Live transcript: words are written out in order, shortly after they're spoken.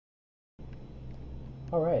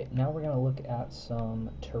Alright, now we're going to look at some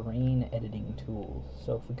terrain editing tools.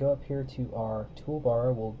 So if we go up here to our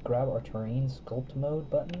toolbar, we'll grab our terrain sculpt mode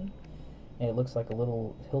button, and it looks like a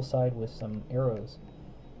little hillside with some arrows.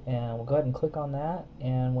 And we'll go ahead and click on that,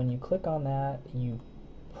 and when you click on that, you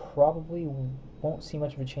probably won't see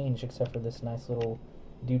much of a change except for this nice little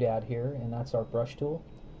doodad here, and that's our brush tool.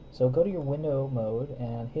 So go to your window mode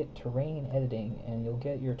and hit terrain editing, and you'll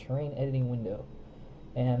get your terrain editing window.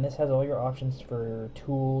 And this has all your options for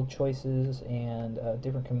tool choices and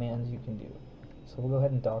different commands you can do. So we'll go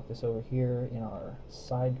ahead and dock this over here in our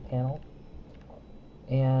side panel.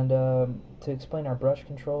 And to explain our brush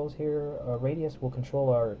controls here, radius will control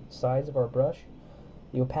our size of our brush.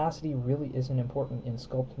 The opacity really isn't important in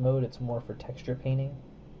sculpt mode, it's more for texture painting.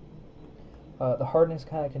 The hardness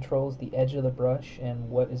kind of controls the edge of the brush and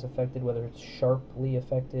what is affected, whether it's sharply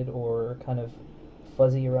affected or kind of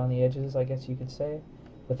fuzzy around the edges, I guess you could say.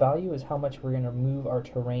 The value is how much we're going to move our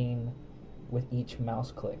terrain with each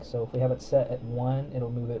mouse click. So if we have it set at 1,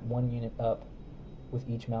 it'll move it 1 unit up with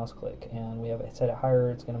each mouse click. And we have it set at higher,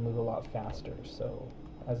 it's going to move a lot faster. So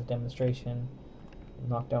as a demonstration, we'll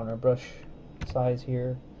knock down our brush size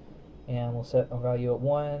here, and we'll set our value at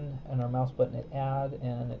 1 and our mouse button at add,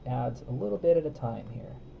 and it adds a little bit at a time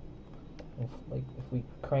here. If we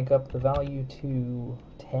crank up the value to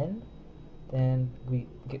 10, then we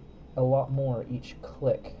get a lot more each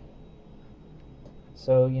click.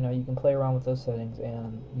 So you can play around with those settings,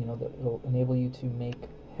 and it'll enable you to make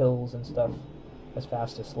hills and stuff as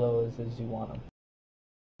fast as slow as you want them.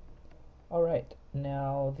 Alright,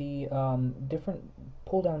 now the different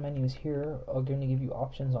pull down menus here are going to give you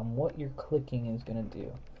options on what your clicking is going to do.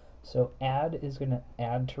 So add is going to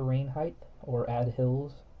add terrain height or add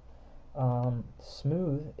hills.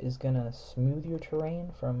 Smooth is going to smooth your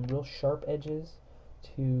terrain from real sharp edges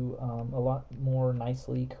to a lot more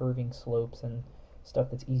nicely curving slopes and stuff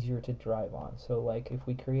that's easier to drive on. So like if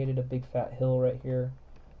we created a big fat hill right here,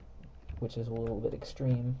 which is a little bit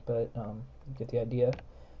extreme, but you get the idea,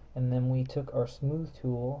 and then we took our smooth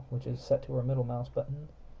tool, which is set to our middle mouse button,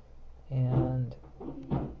 and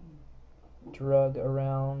drug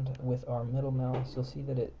around with our middle mouse, you'll see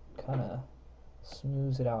that it kind of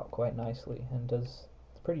smooths it out quite nicely and does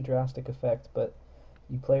a pretty drastic effect, but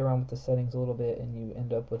you play around with the settings a little bit and you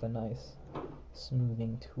end up with a nice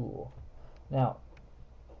smoothing tool. Now,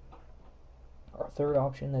 our third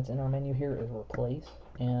option that's in our menu here is replace,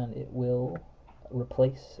 and it will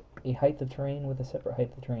replace a height of terrain with a separate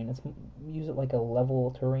height of terrain. Use it like a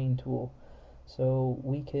level terrain tool. So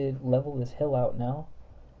we could level this hill out now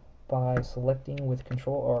by selecting with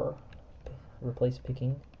Control R, replace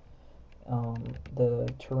picking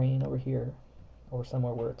the terrain over here or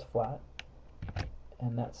somewhere where it's flat,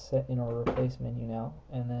 and that's set in our replace menu now,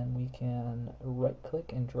 and then we can right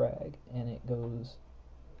click and drag, and it goes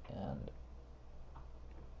and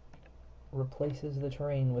replaces the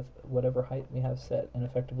terrain with whatever height we have set and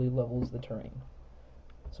effectively levels the terrain.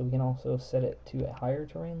 So we can also set it to a higher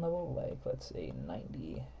terrain level, like let's say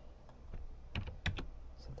 90.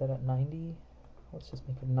 Set that at 90. Let's just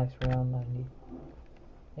make it a nice round 90.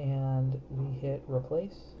 And we hit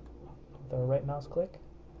replace with our right mouse click,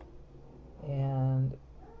 and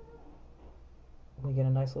we get a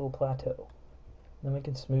nice little plateau. Then we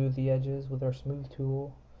can smooth the edges with our smooth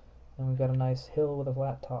tool, and we've got a nice hill with a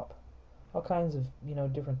flat top. All kinds of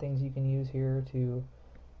different things you can use here to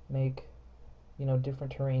make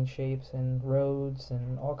different terrain shapes and roads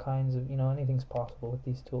and all kinds of anything's possible with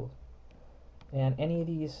these tools. And any of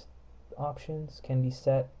these options can be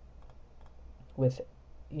set with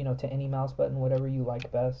to any mouse button, whatever you like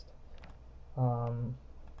best. So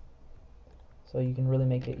you can really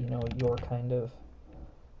make it your kind of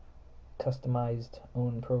customized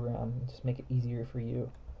own program, just make it easier for you.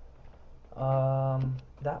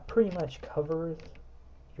 That pretty much covers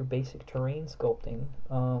your basic terrain sculpting.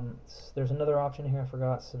 There's another option here I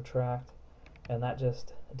forgot, subtract, and that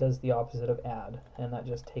just does the opposite of add, and that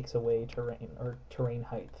just takes away terrain or terrain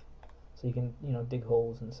height. So you can dig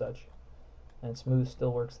holes and such. And smooth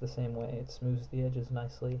still works the same way. It smooths the edges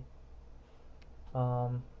nicely.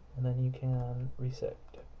 And then you can reset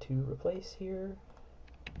to replace here,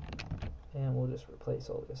 and we'll just replace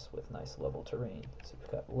all this with nice level terrain. So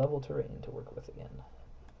we've got level terrain to work with again.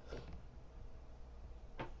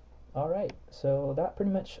 Alright, so that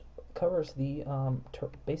pretty much covers the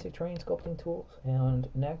basic terrain sculpting tools, and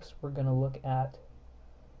next we're going to look at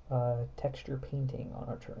texture painting on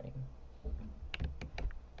our terrain.